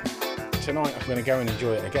 Enjoy it. Tonight I'm going to go and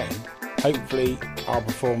enjoy it again. Hopefully I'll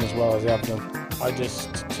perform as well as I have done. I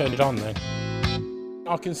just turned it on then.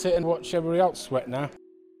 I can sit and watch everybody else sweat now.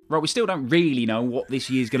 Right, we still don't really know what this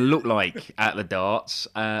year's going to look like at the darts.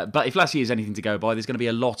 But if last year's anything to go by, there's going to be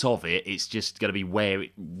a lot of it. It's just going to be where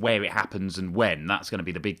it happens and when. That's going to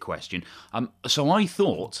be the big question. So I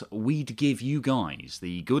thought we'd give you guys,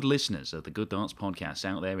 the good listeners of the Good Darts podcast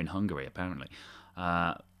out there in Hungary, apparently,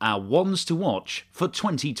 our ones to watch for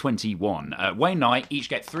 2021. Wayne and I each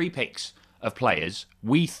get 3 picks of players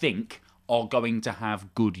we think are going to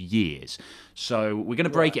have good years. So we're going to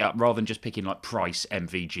break it up rather than just picking like Price,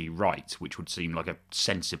 MVG, Wright, which would seem like a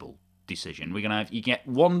sensible decision. We're going to have, you get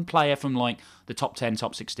one player from like the top 10,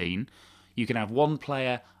 top 16. You can have one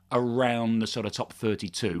player around the sort of top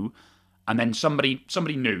 32. And then somebody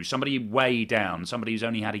new, somebody way down, somebody who's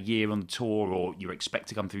only had a year on the tour or you expect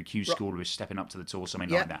to come through Q School or is stepping up to the tour, something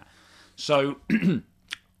like that. So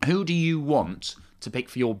who do you want to pick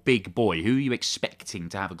for your big boy? Who are you expecting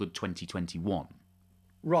to have a good 2021?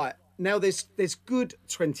 Right. Now there's good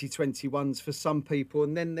 2021s for some people,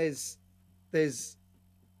 and then there's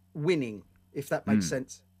winning, if that makes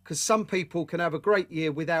sense. Because some people can have a great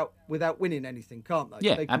year without winning anything, can't they?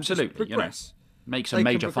 Yeah, they can absolutely. Progress. Make some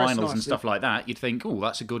major finals nicely. And stuff like that. You'd think, oh,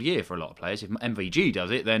 that's a good year for a lot of players. If MVG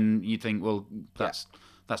does it, then you'd think, well, that's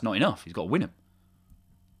not enough. He's got to win them.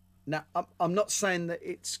 Now, I'm not saying that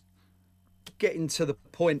it's getting to the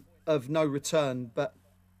point of no return, but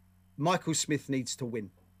Michael Smith needs to win.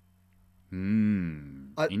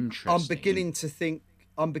 Interesting. I'm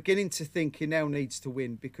beginning to think he now needs to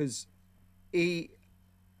win because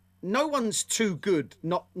no one's too good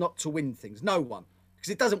not to win things. No one, because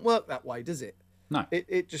it doesn't work that way, does it? No.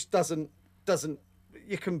 It just doesn't.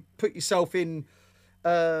 You can put yourself in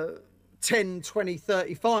 10, 20,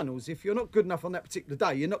 30 finals. If you're not good enough on that particular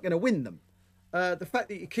day, you're not going to win them. The fact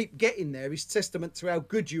that you keep getting there is testament to how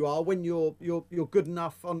good you are when you're good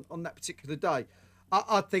enough on that particular day.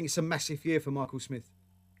 I think it's a massive year for Michael Smith.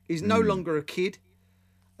 He's no longer a kid.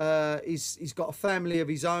 He's got a family of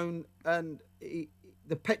his own, and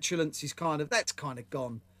the petulance is kind of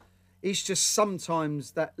gone. He's just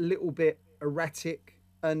sometimes that little bit erratic,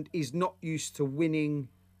 and he's not used to winning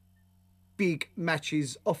big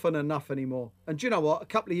matches often enough anymore. And do you know what? A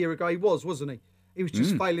couple of years ago he wasn't he? He was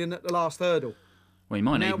just failing at the last hurdle. Well, he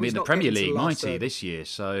might not Now even be he's in the not Premier getting to League, the might last he, third. this year?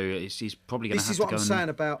 So he's probably going to This have is to what go I'm and... saying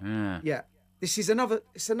about. Yeah. This is another.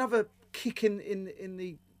 It's another kick in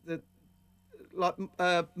the like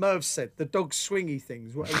Merv said, the dog swingy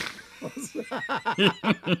things.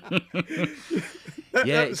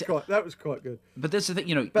 That was quite good. But that's the thing,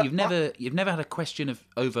 you've never had a question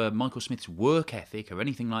over Michael Smith's work ethic or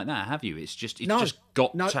anything like that, have you? It's just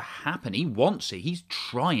got to happen. He wants it. He's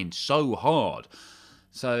trying so hard.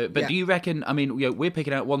 So, but do you reckon? I mean, we're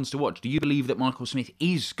picking out ones to watch. Do you believe that Michael Smith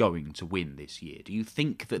is going to win this year? Do you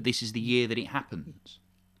think that this is the year that it happens?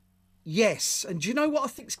 Yes, and do you know what I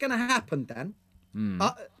think's going to happen, Dan?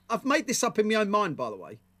 I've made this up in my own mind, by the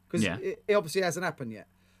way, because it obviously hasn't happened yet.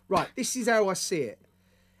 Right, this is how I see it.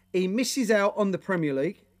 He misses out on the Premier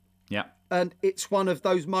League. Yeah. And it's one of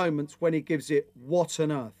those moments when he gives it, what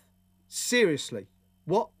on earth? Seriously,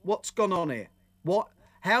 what's gone on here?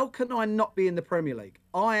 How can I not be in the Premier League?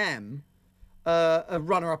 I am a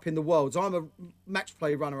runner-up in the Worlds. I'm a match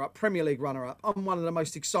play runner-up, Premier League runner-up. I'm one of the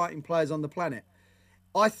most exciting players on the planet.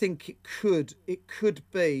 I think it could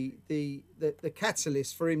be the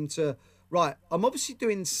catalyst for him to, right, I'm obviously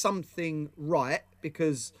doing something right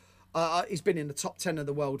because he's been in the top 10 of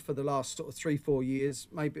the world for the last sort of 3-4 years,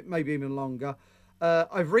 maybe even longer.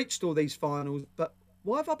 I've reached all these finals, but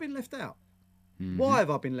why have I been left out? Why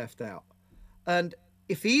have I been left out? And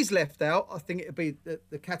if he's left out, I think it'll be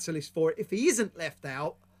the catalyst for it. If he isn't left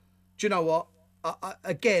out, do you know what?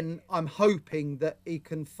 I'm hoping that he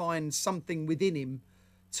can find something within him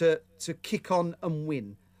to kick on and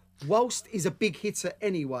win. Whilst he's a big hitter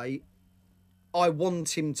anyway, I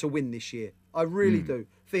want him to win this year. I really do.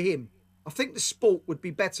 For him. I think the sport would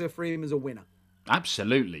be better for him as a winner.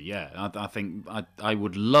 Absolutely, yeah. I think I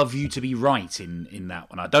would love you to be right in that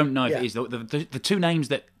one. I don't know if it is. The two names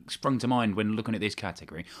that sprung to mind when looking at this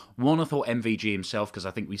category, one I thought MVG himself, because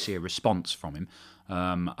I think we see a response from him.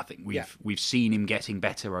 I think we've seen him getting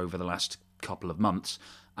better over the last couple of months,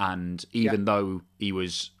 and even though he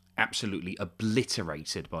was absolutely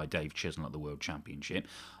obliterated by Dave Chisnell at the World Championship,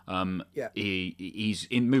 he's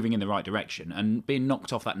moving in the right direction and being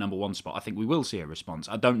knocked off that number one spot. I think we will see a response.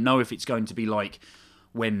 I don't know if it's going to be like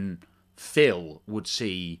when Phil would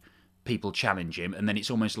see people challenge him, and then it's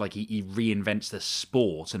almost like he reinvents the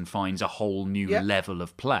sport and finds a whole new level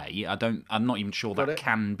of play. I'm not even sure that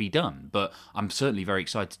can be done, but I'm certainly very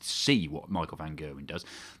excited to see what Michael van Gerwen does.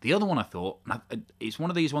 The other one I thought, it's one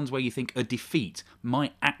of these ones where you think a defeat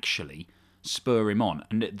might actually spur him on.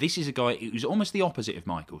 And this is a guy who's almost the opposite of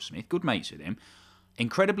Michael Smith, good mates with him,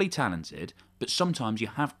 incredibly talented, but sometimes you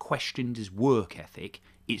have questioned his work ethic.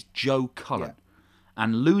 It's Joe Cullen.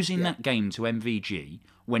 And losing that game to MVG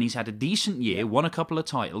when he's had a decent year, won a couple of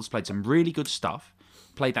titles, played some really good stuff,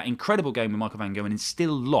 played that incredible game with Michael van Gerwen and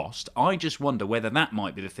still lost. I just wonder whether that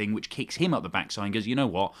might be the thing which kicks him up the backside and goes, you know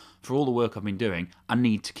what, for all the work I've been doing, I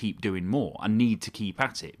need to keep doing more. I need to keep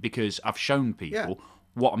at it because I've shown people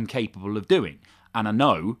what I'm capable of doing. And I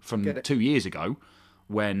know from 2 years ago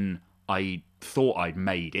when I thought I'd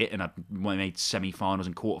made it and I made semi-finals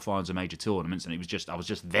and quarter-finals of major tournaments and I was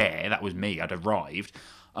just there, that was me, I'd arrived.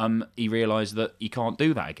 He realised that he can't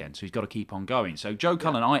do that again, so he's got to keep on going. So Joe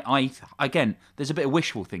Cullen, I again, there's a bit of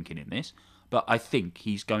wishful thinking in this, but I think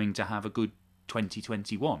he's going to have a good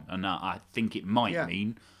 2021, and I think it might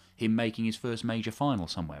mean him making his first major final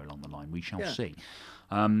somewhere along the line. We shall see.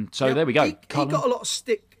 There we go. He got a lot of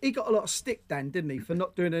stick. He got a lot of stick, Dan, didn't he, for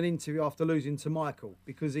not doing an interview after losing to Michael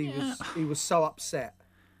because he was so upset.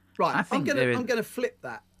 Right, I'm gonna flip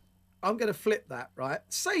that. I'm gonna flip that. Right,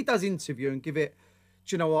 say he does interview and give it.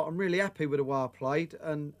 Do you know what? I'm really happy with the way I played,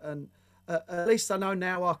 and at least I know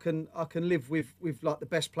now I can live with like the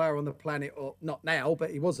best player on the planet, or not now, but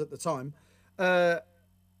he was at the time,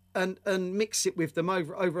 and mix it with them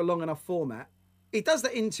over a long enough format. He does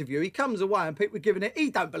that interview. He comes away and people are giving it. He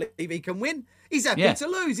don't believe he can win. He's happy to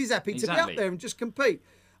lose. He's happy to be up there and just compete.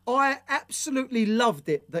 I absolutely loved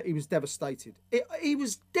it that he was devastated. He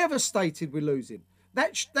was devastated with losing.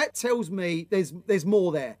 That tells me there's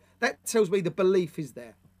more there. That tells me the belief is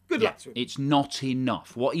there. Good luck to him. It's not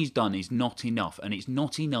enough. What he's done is not enough, and it's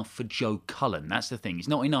not enough for Joe Cullen. That's the thing. It's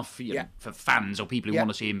not enough for, for fans or people who want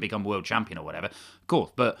to see him become world champion or whatever. Of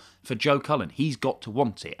course, but for Joe Cullen, he's got to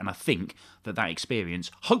want it, and I think that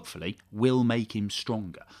experience, hopefully, will make him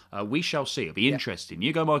stronger. We shall see. It'll be interesting.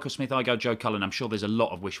 You go Michael Smith, I go Joe Cullen. I'm sure there's a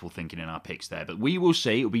lot of wishful thinking in our picks there, but we will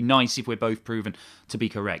see. It'll be nice if we're both proven to be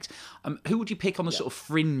correct. Who would you pick on the sort of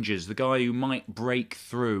fringes, the guy who might break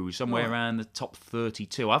through somewhere around the top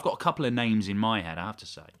 32? I've got a couple of names in my head, I have to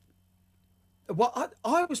say. Well,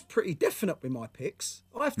 I was pretty definite with my picks,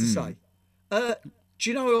 I have to say. Do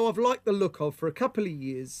you know who I've liked the look of for a couple of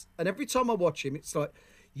years? And every time I watch him, it's like,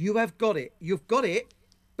 you have got it. You've got it,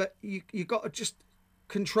 but you got to just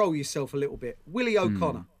control yourself a little bit. Willie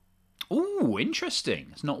O'Connor. Oh, interesting.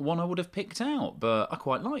 It's not one I would have picked out, but I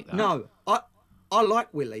quite like that. No, I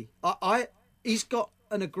like Willie. He's got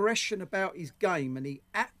an aggression about his game, and he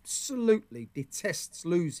absolutely detests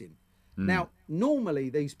losing. Now, normally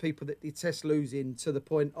these people that detest losing to the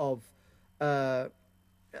point of, I'm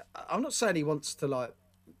not saying he wants to like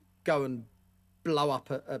go and blow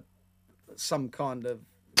up some kind of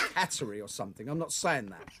cattery or something. I'm not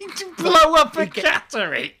saying that. Blow up a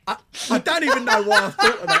cattery. I don't even know why I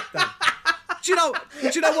thought of that. Dan. Do you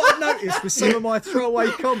know what I've noticed with some of my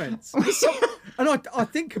throwaway comments? And I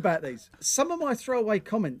think about these. Some of my throwaway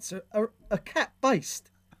comments are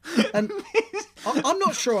cat-based. And I'm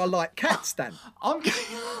not sure I like cats, Dan. I'm going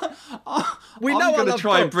to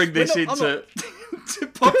try and bring this into to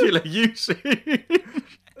popular usage.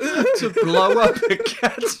 To blow up a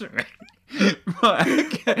cattery. Right,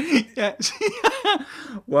 okay. Yeah.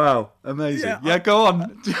 Wow, amazing. Yeah, go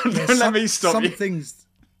on. Don't let me stop you.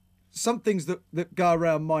 Some things that go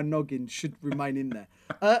around my noggin should remain in there.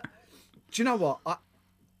 Do you know what?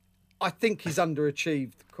 I think he's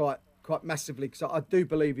underachieved quite massively, because I do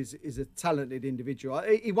believe he's a talented individual.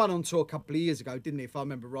 He won on tour a couple of years ago, didn't he, if I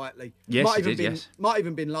remember rightly? Yes, he did, yes. Might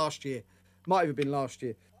even been last year.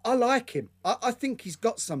 I like him. I think he's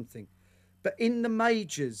got something. But in the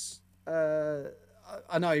majors,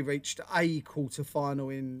 I know he reached a quarter-final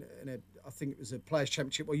in I think it was a Players'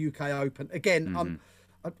 Championship or UK Open. Again,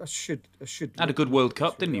 I should had a good World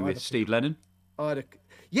Cup, didn't he, with Steve Lennon?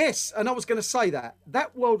 Yes, and I was going to say that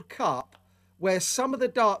World Cup, where some of the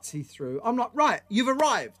darts he threw, I'm like, right, you've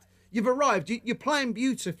arrived. You're playing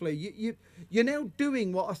beautifully. You're now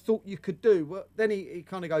doing what I thought you could do. Well, then he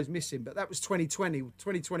kind of goes missing. But that was 2020.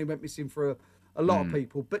 2020 went missing for a lot of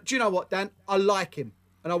people. But do you know what, Dan? I like him,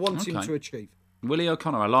 and I want him to achieve. Willie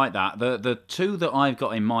O'Connor, I like that. The two that I've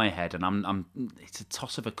got in my head, and it's a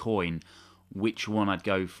toss of a coin which one I'd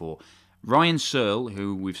go for. Ryan Searle,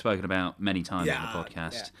 who we've spoken about many times on the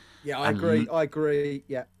podcast. Yeah, I agree.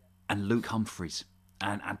 Yeah. And Luke Humphries.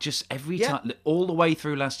 And just every time, all the way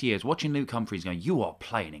through last year, watching Luke Humphries going, you are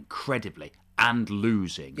playing incredibly and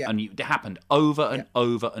losing. Yeah. And it happened over and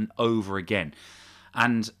over and over again.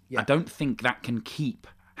 And I don't think that can keep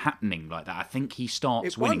happening like that. I think he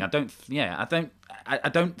starts winning. Well,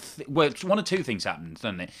 it's one of two things happens,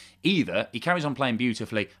 doesn't it? Either he carries on playing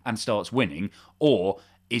beautifully and starts winning, or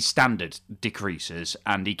his standard decreases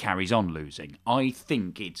and he carries on losing. I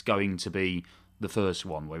think it's going to be the first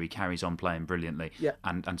one, where he carries on playing brilliantly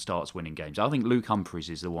and starts winning games. I think Luke Humphries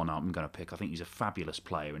is the one I'm going to pick. I think he's a fabulous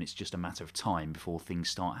player, and it's just a matter of time before things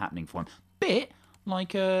start happening for him. Bit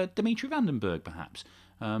like Dimitri Vandenberg, perhaps.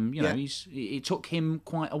 It took him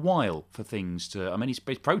quite a while for things to... I mean, his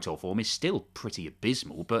Pro Tour form is still pretty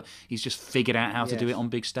abysmal, but he's just figured out how to do it on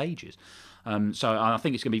big stages. So I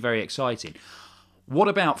think it's going to be very exciting. What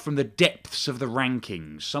about from the depths of the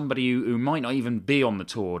rankings? Somebody who might not even be on the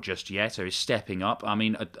tour just yet or is stepping up. I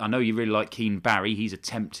mean, I know you really like Keen Barry. He's a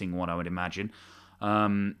tempting one, I would imagine.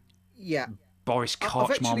 Boris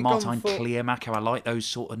Karchmar, Martin Kleermacher. I like those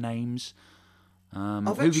sort of names. I've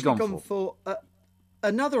actually gone for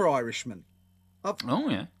another Irishman.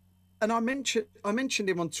 And I mentioned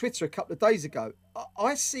him on Twitter a couple of days ago.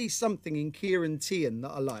 I see something in Kieran Tian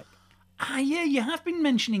that I like. Yeah, you have been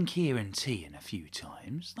mentioning Kieran Tian a few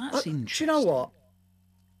times. That's interesting. Do you know what?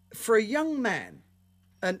 For a young man,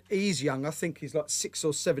 and he's young, I think he's like 6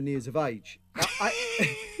 or 7 years of age. I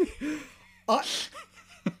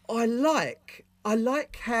like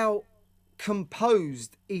how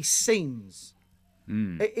composed he seems.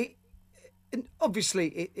 And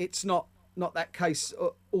obviously, it's not that case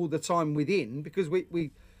all the time within, because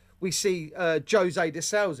we see Jose de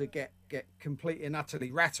Souza get completely and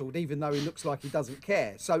utterly rattled, even though he looks like he doesn't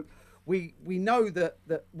care. So we know that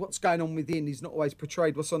what's going on within is not always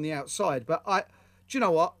portrayed what's on the outside. But do you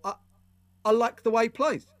know what? I like the way he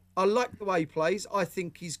plays. I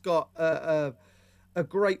think he's got a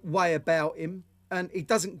great way about him, and he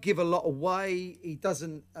doesn't give a lot away. He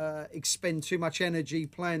doesn't expend too much energy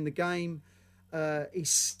playing the game. He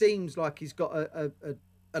seems like he's got an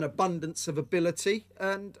abundance of ability,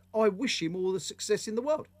 and I wish him all the success in the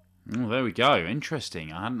world. Oh, there we go.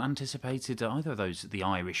 Interesting. I hadn't anticipated either of those, the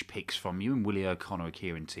Irish picks from you, and Willie O'Connor or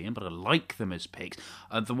Kieran Tian, but I like them as picks.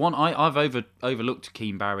 The one I've overlooked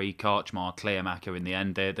Keen Barry, Karchmar, Kleermacher in the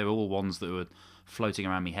end. They're all ones that were floating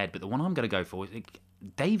around my head, but the one I'm going to go for is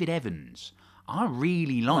David Evans. I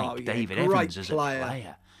really like David Evans as a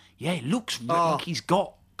player. Yeah, it looks like he's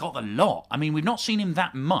got the lot. I mean, we've not seen him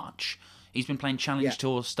that much. He's been playing Challenge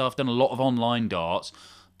Tour stuff, done a lot of online darts,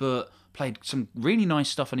 but played some really nice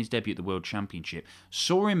stuff on his debut at the World Championship.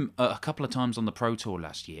 Saw him a couple of times on the Pro Tour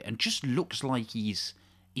last year, and just looks like he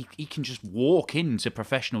can just walk into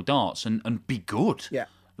professional darts and be good. Yeah.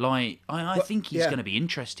 Like, I think he's going to be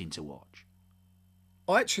interesting to watch.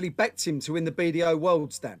 I actually backed him to win the BDO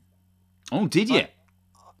Worlds, Dan. Oh, did you?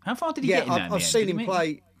 How far did he get in that? I've seen him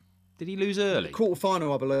play. Did he lose early?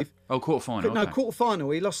 Quarter-final, I believe. Oh, quarter-final. No, okay. quarter-final.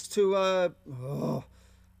 He lost to,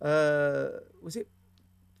 was it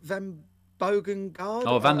Van Bogengard?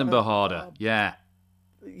 Oh, Van den Berharde. Yeah,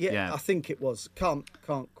 I think it was. Can't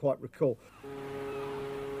quite recall.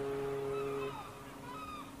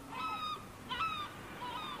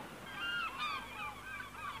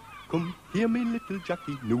 Come here, me little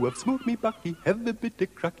jockey, no I've smoked me backy, have a bit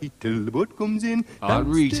of cracky till the boat comes in. I'll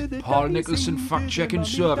read Paul Nicholson fact-checking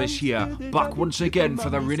service here, back once again for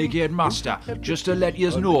the Renegade Master, just to let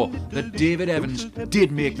you know that David Evans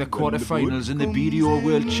did make the quarter-finals in the BDO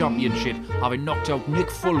World Championship, having knocked out Nick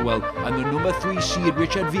Fulwell and the number 3 seed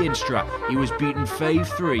Richard Veenstra. He was beaten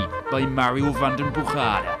 5-3 by Mario van den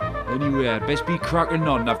Berharde. Anyway, best be cracking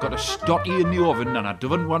on, I've got a stotty in the oven and I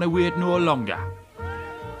don't want to wait no longer.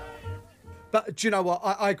 But do you know what?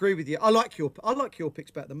 I agree with you. I like your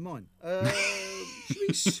picks better than mine. Should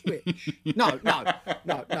we switch? No.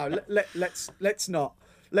 Let's not.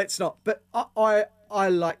 But I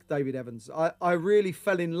like David Evans. I really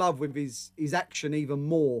fell in love with his action even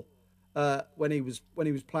more when he was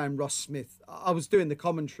playing Ross Smith. I was doing the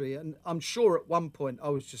commentary, and I'm sure at one point I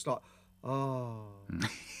was just like,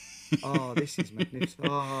 this is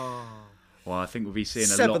magnificent. Well, I think we'll be seeing a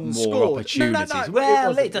 7 lot more scored. opportunities. No,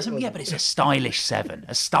 well, it doesn't. Yeah, but it's a stylish 7.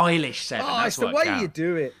 A stylish 7. Oh, That's it's the what way counts. you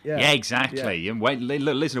do it. Yeah, exactly. Yeah. And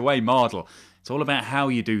listen to Wayne Mardle. It's all about how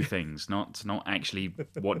you do things, not actually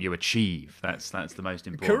what you achieve. That's the most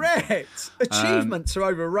important. Correct. Achievements are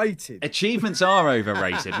overrated. Achievements are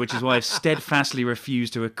overrated, which is why I've steadfastly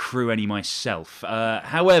refused to accrue any myself.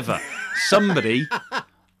 However, somebody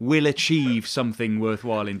will achieve something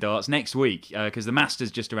worthwhile in darts next week, because the Masters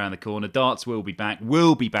just around the corner. Darts will be back.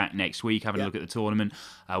 We'll be back next week, having a look at the tournament.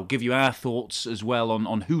 I'll give you our thoughts as well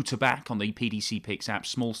on who to back on the PDC Picks app.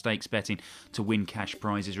 Small stakes betting to win cash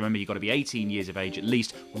prizes. Remember, you've got to be 18 years of age at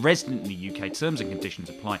least, resident in the UK. Terms and conditions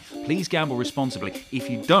apply. Please gamble responsibly. If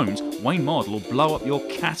you don't, Wayne Mardle will blow up your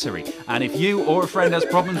cattery. And if you or a friend has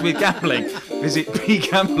problems with gambling, visit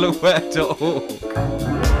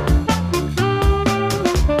begambleaware.org.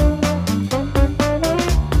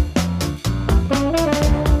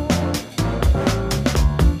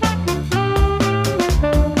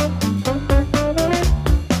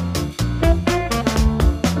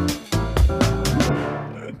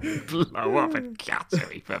 Blow up a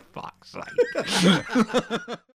cattery, for fuck's sake.